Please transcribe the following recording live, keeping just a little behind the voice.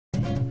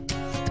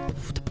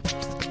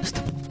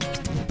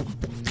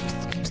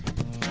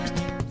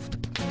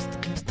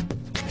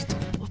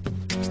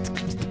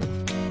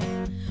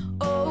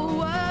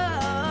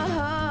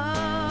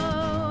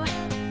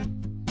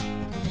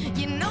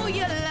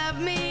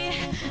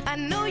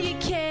know you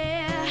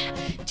care.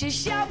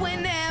 Just shout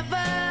whenever,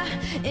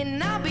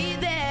 and I'll be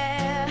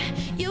there.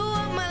 You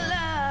are my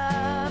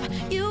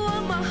love, you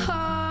are my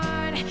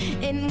heart,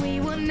 and we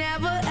will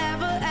never,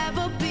 ever,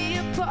 ever be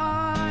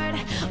apart.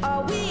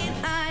 Are we an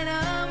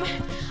item?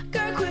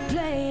 Girl, quit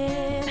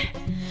playing.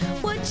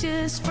 We're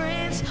just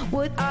friends,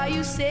 what are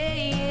you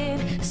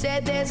saying?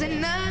 Said there's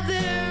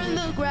another,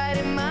 look right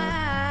in my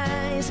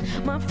eyes.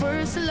 My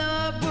first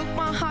love broke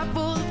my heart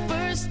for the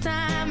first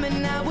time,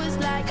 and I was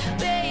like,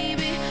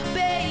 baby,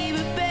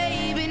 baby,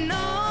 baby,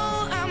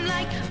 no. I'm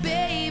like,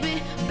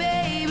 baby,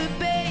 baby,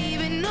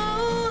 baby,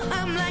 no.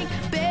 I'm like,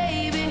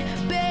 baby,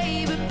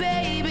 baby,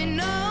 baby,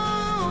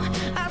 no.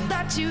 I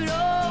thought you'd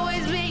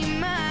always be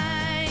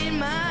mine,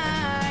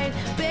 mine.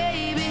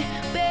 Baby,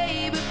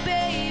 baby,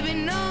 baby,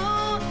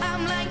 no.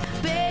 I'm like,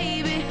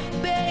 baby,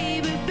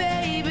 baby,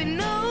 baby,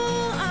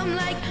 no. I'm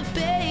like,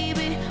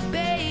 baby,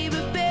 baby,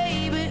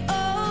 baby,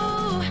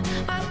 oh.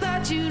 I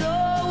thought you'd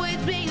always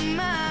be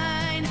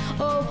mine.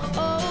 Oh,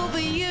 over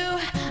you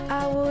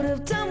I would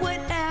have done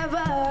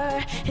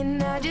whatever,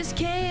 and I just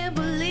can't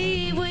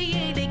believe we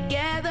ain't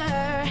together.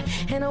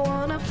 And I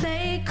wanna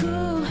play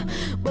cool,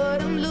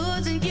 but I'm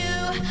losing you.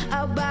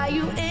 I'll buy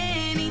you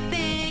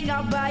anything,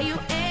 I'll buy you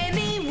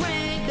any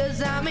ring,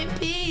 'cause I'm in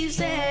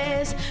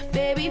pieces.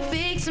 Baby,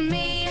 fix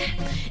me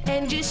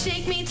and just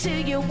shake me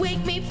till you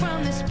wake me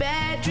from this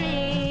bad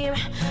dream.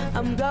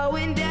 I'm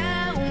going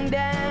down,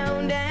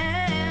 down,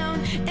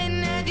 down,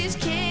 and I just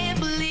can't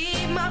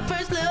believe my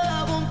first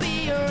love won't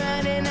be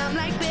around. And I'm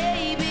like,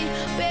 baby,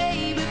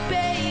 baby,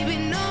 baby,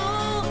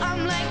 no.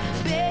 I'm like,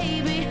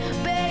 baby,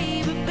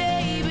 baby,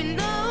 baby,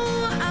 no.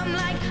 I'm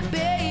like,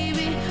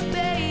 baby,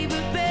 baby,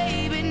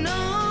 baby,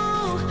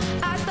 no.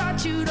 I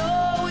thought you'd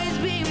always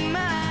be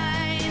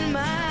mine,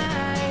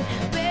 mine.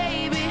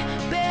 Baby,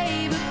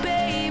 baby,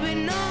 baby,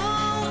 no.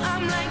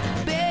 I'm like,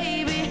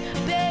 baby,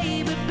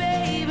 baby,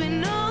 baby,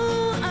 no.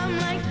 I'm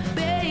like,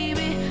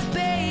 baby,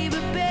 baby,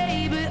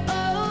 baby,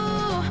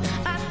 oh.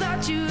 I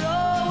thought you'd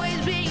always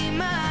be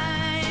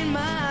mine,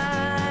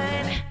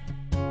 mine.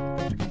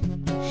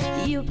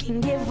 You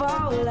can give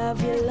all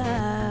of your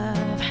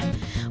love,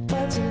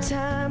 but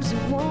sometimes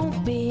it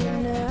won't be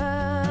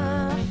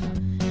enough.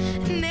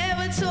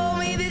 Never told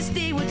me this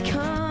day would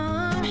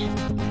come.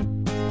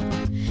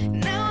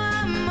 Now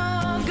I'm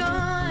all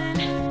gone.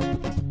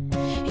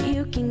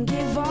 You can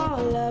give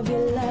all of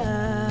your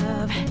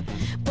love,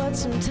 but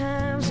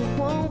sometimes it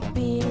won't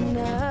be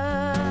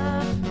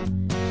enough.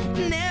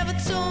 Never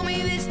told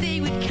me this day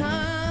would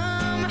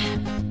come.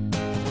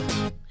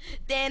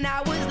 Then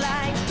I was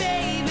like,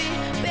 baby,